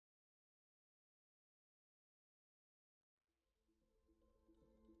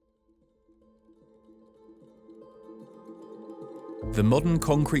The modern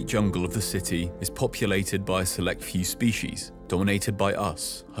concrete jungle of the city is populated by a select few species, dominated by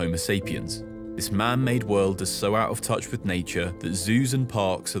us, Homo sapiens. This man-made world is so out of touch with nature that zoos and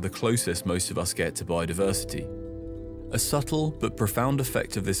parks are the closest most of us get to biodiversity. A subtle but profound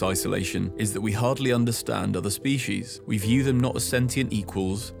effect of this isolation is that we hardly understand other species. We view them not as sentient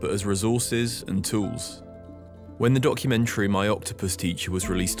equals, but as resources and tools. When the documentary My Octopus Teacher was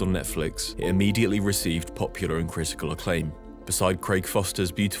released on Netflix, it immediately received popular and critical acclaim. Beside Craig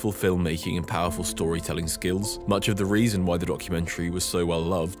Foster's beautiful filmmaking and powerful storytelling skills, much of the reason why the documentary was so well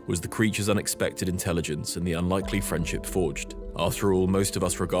loved was the creature's unexpected intelligence and the unlikely friendship forged. After all, most of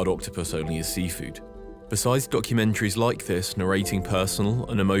us regard octopus only as seafood. Besides documentaries like this narrating personal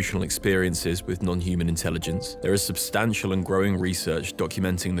and emotional experiences with non-human intelligence, there is substantial and growing research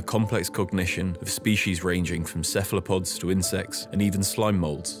documenting the complex cognition of species ranging from cephalopods to insects and even slime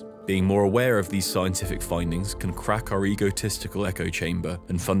molds. Being more aware of these scientific findings can crack our egotistical echo chamber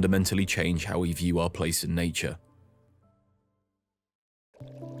and fundamentally change how we view our place in nature.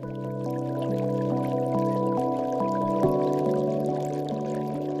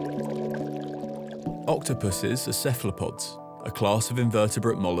 Octopuses are cephalopods, a class of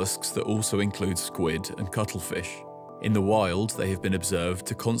invertebrate mollusks that also includes squid and cuttlefish. In the wild, they have been observed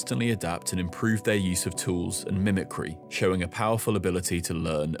to constantly adapt and improve their use of tools and mimicry, showing a powerful ability to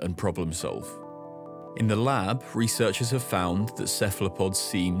learn and problem solve. In the lab, researchers have found that cephalopods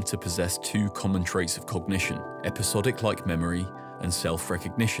seem to possess two common traits of cognition: episodic-like memory and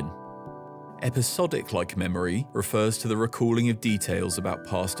self-recognition. Episodic-like memory refers to the recalling of details about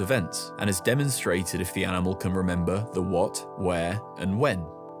past events, and is demonstrated if the animal can remember the what, where, and when.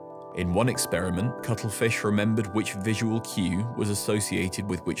 In one experiment, cuttlefish remembered which visual cue was associated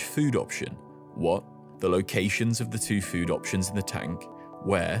with which food option: what, the locations of the two food options in the tank,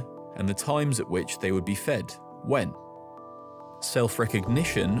 where, and the times at which they would be fed, when.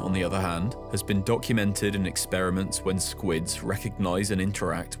 Self-recognition, on the other hand, has been documented in experiments when squids recognize and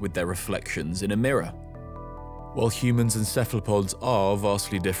interact with their reflections in a mirror. While humans and cephalopods are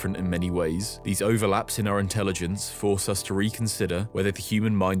vastly different in many ways, these overlaps in our intelligence force us to reconsider whether the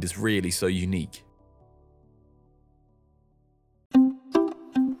human mind is really so unique.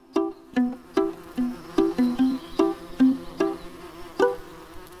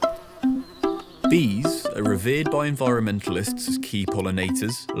 Bees are revered by environmentalists as key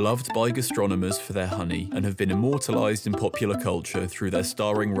pollinators, loved by gastronomers for their honey, and have been immortalized in popular culture through their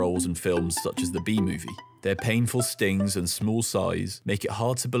starring roles in films such as the Bee Movie. Their painful stings and small size make it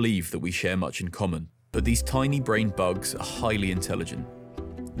hard to believe that we share much in common, but these tiny-brained bugs are highly intelligent.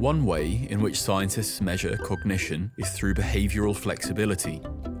 One way in which scientists measure cognition is through behavioral flexibility,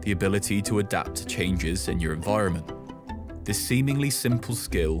 the ability to adapt to changes in your environment. This seemingly simple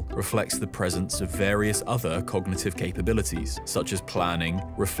skill reflects the presence of various other cognitive capabilities, such as planning,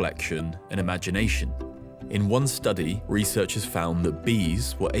 reflection, and imagination. In one study, researchers found that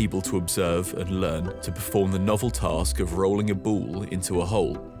bees were able to observe and learn to perform the novel task of rolling a ball into a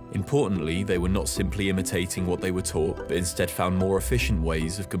hole. Importantly, they were not simply imitating what they were taught, but instead found more efficient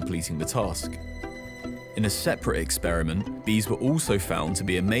ways of completing the task. In a separate experiment, bees were also found to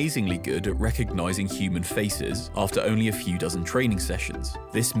be amazingly good at recognizing human faces after only a few dozen training sessions.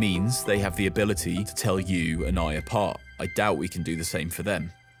 This means they have the ability to tell you and I apart. I doubt we can do the same for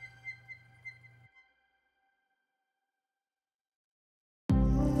them.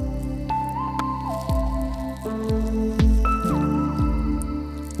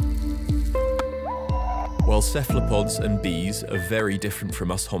 While cephalopods and bees are very different from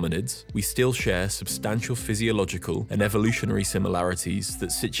us hominids, we still share substantial physiological and evolutionary similarities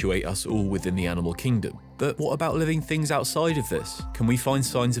that situate us all within the animal kingdom. But what about living things outside of this? Can we find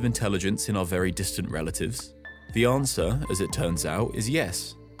signs of intelligence in our very distant relatives? The answer, as it turns out, is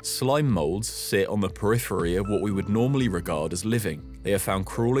yes. Slime molds sit on the periphery of what we would normally regard as living. They are found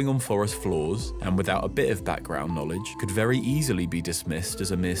crawling on forest floors, and without a bit of background knowledge, could very easily be dismissed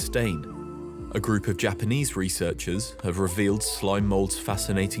as a mere stain. A group of Japanese researchers have revealed slime mold's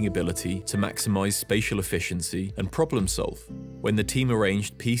fascinating ability to maximize spatial efficiency and problem solve. When the team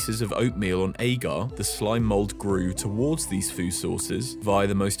arranged pieces of oatmeal on agar, the slime mold grew towards these food sources via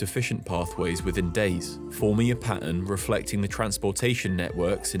the most efficient pathways within days, forming a pattern reflecting the transportation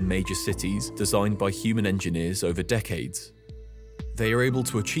networks in major cities designed by human engineers over decades. They are able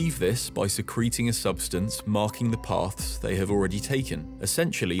to achieve this by secreting a substance marking the paths they have already taken,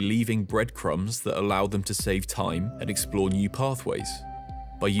 essentially leaving breadcrumbs that allow them to save time and explore new pathways.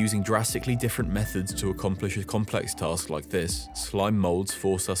 By using drastically different methods to accomplish a complex task like this, slime molds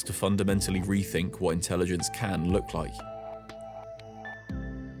force us to fundamentally rethink what intelligence can look like.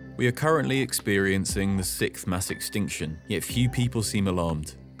 We are currently experiencing the 6th mass extinction, yet few people seem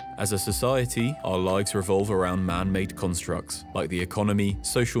alarmed. As a society, our lives revolve around man-made constructs, like the economy,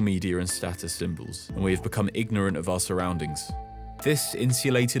 social media and status symbols, and we have become ignorant of our surroundings. This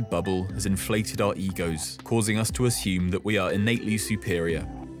insulated bubble has inflated our egos, causing us to assume that we are innately superior.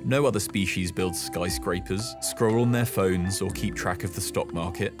 No other species builds skyscrapers, scroll on their phones, or keep track of the stock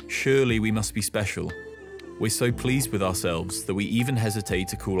market. Surely we must be special. We're so pleased with ourselves that we even hesitate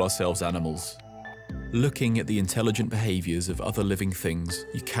to call ourselves animals. Looking at the intelligent behaviours of other living things,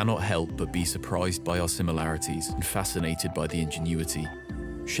 you cannot help but be surprised by our similarities and fascinated by the ingenuity.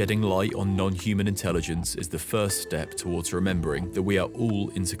 Shedding light on non-human intelligence is the first step towards remembering that we are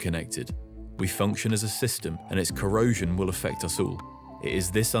all interconnected. We function as a system, and its corrosion will affect us all. It is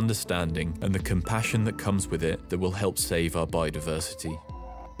this understanding and the compassion that comes with it that will help save our biodiversity.